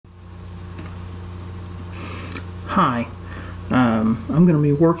Hi, I'm going to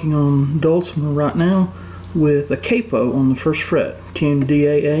be working on Dulcimer right now with a capo on the first fret, tuned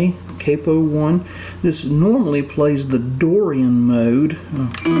DAA, capo 1. This normally plays the Dorian mode,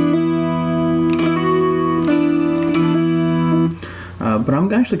 but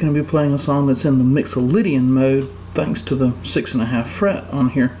I'm actually going to be playing a song that's in the Mixolydian mode thanks to the 6.5 fret on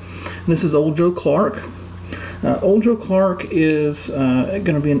here. And this is Old Joe Clark. Old Joe Clark is going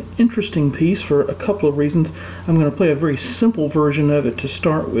to be an interesting piece for a couple of reasons. I'm going to play a very simple version of it to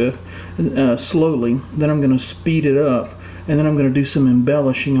start with, slowly. Then I'm going to speed it up, and then I'm going to do some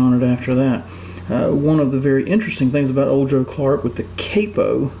embellishing on it after that. One of the very interesting things about Old Joe Clark with the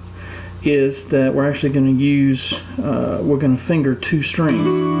capo is that we're actually going to use, we're going to finger 2 strings.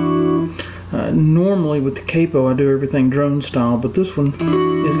 Normally with the capo I do everything drone style, but this one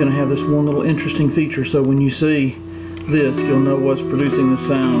is going to have this one little interesting feature, so when you see this you'll know what's producing the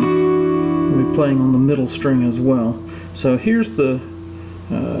sound. We'll be playing on the middle string as well. So here's the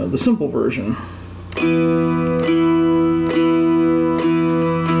simple version.